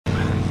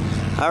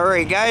All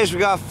right, guys, we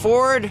got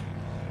Ford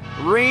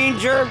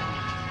Ranger.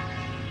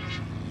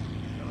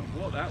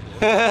 What that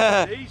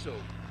was? Diesel.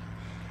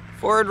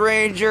 Ford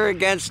Ranger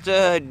against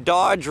a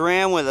Dodge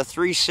Ram with a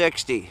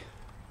 360.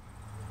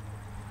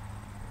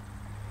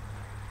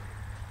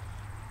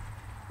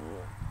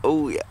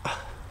 Oh yeah.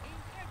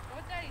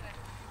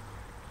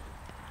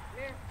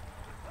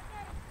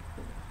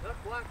 Look,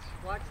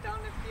 watch down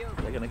the field.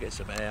 They're gonna get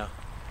some air.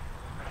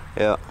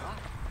 Yeah.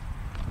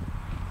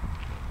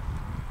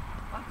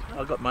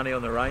 I got money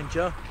on the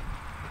Ranger.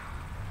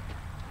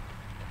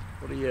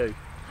 What are you?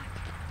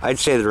 I'd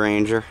say the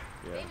Ranger.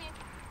 Yeah.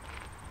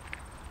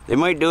 They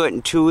might do it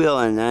in 2-wheel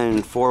and then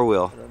in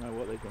 4-wheel. I don't know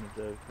what they're gonna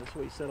do. That's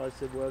what he said. I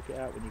said work it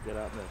out when you get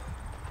up there.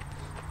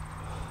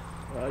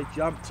 Well, he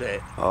jumped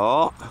it.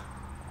 Oh.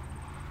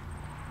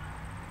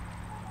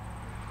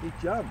 He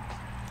jumped.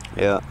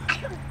 Yeah.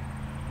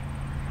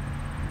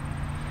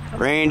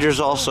 Ranger's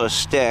also a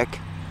stick.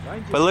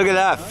 Ranger's But look at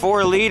that,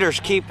 4 liters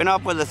keeping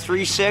up with a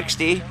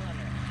 360.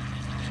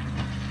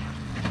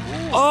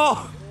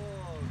 Oh!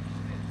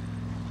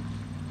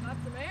 Got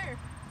some air.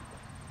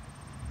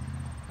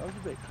 That was a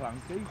bit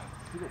clunky.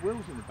 You got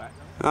wheels in the back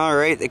now.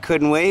 Alright, they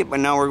couldn't wait, but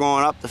now we're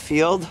going up the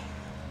field.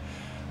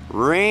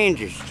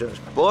 Ranger's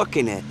just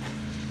booking it.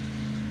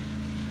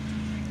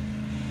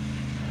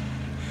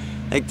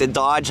 I think the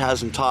Dodge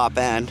has them top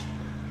end.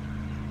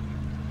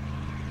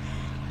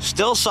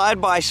 Still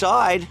side by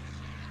side.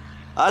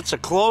 That's a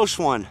close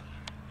one.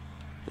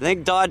 I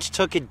think Dodge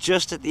took it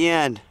just at the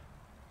end.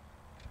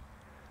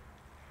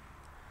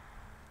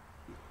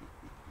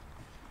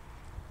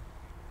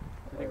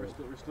 I think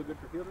we're still good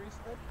for field race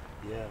then?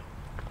 Yeah.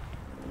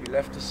 You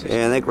left us.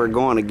 Yeah, I think we're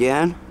going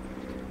again.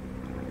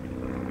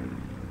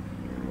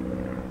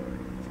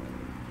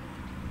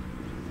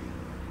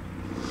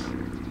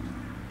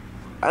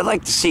 I'd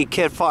like to see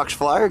Kit Fox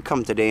Flyer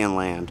come today and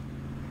land.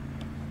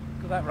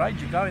 Look at that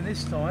Ranger going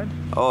this time.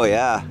 Oh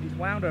yeah. He's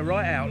wound her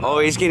right out. Oh,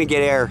 he's gonna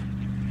get air.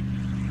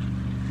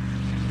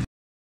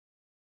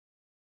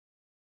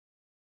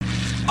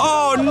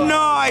 Oh,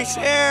 nice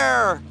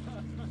air!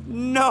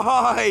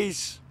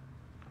 Nice!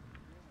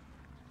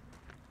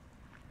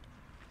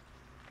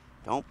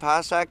 Don't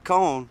pass that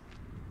cone.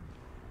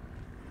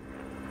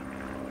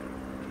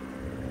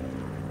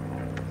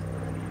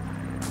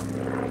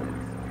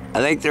 I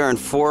think they're in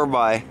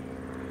 4x.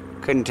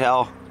 Couldn't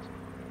tell.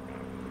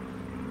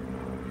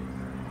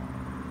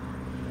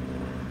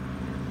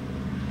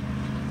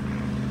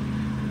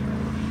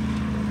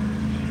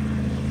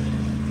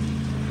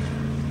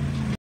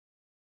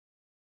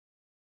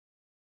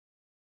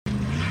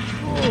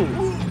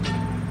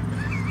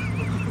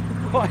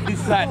 What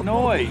is that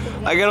noise?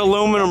 I got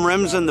aluminum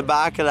rims in the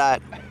back of that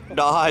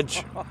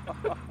Dodge.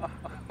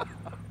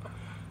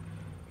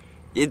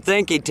 You'd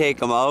think he'd take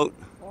them out.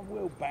 One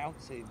wheel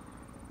bouncing.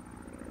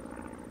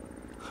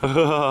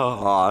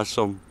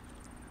 Awesome.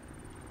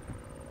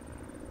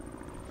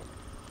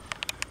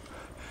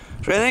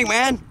 What do you think,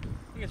 man?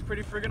 I think it's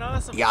pretty friggin'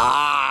 awesome.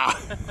 Yeah.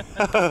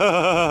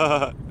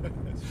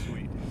 That's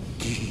sweet.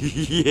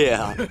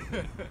 Yeah.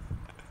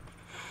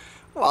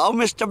 Well,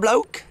 Mr.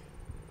 Bloke.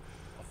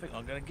 I think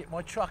I'm going to get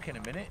my truck in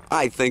a minute.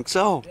 I think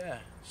so. Yeah.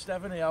 Just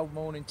having the old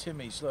morning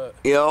Timmy's, look.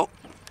 Yo,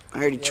 I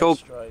heard he Yeah,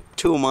 choked straight.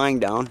 2 of mine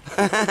down.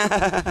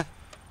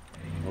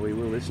 Oh, he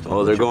will this time.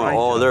 Oh, they're Watch your going.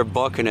 Oh, Ranger. they're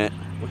bucking it.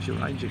 What's your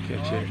Ranger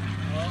catch it?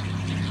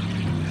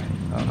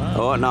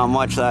 Oh, not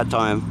much that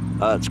time.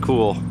 That's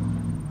cool.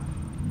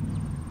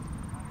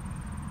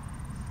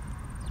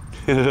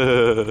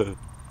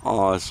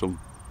 Awesome.